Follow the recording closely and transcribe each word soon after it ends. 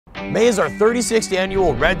May is our 36th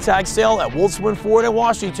annual Red Tag sale at Wolfswin Ford and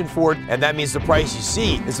Washington Ford, and that means the price you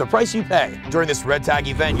see is the price you pay. During this Red Tag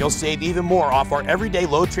event, you'll save even more off our everyday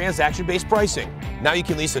low transaction-based pricing. Now you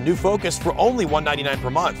can lease a new Focus for only $199 per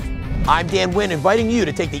month. I'm Dan Wynn, inviting you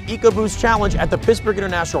to take the EcoBoost Challenge at the Pittsburgh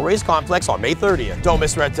International Race Complex on May 30th. Don't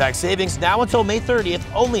miss Red Tag savings now until May 30th,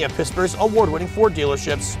 only at Pittsburgh's award-winning Ford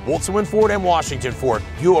dealerships, Wolfswin Ford and Washington Ford.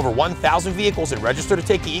 View over 1,000 vehicles and register to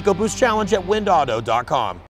take the EcoBoost Challenge at windauto.com.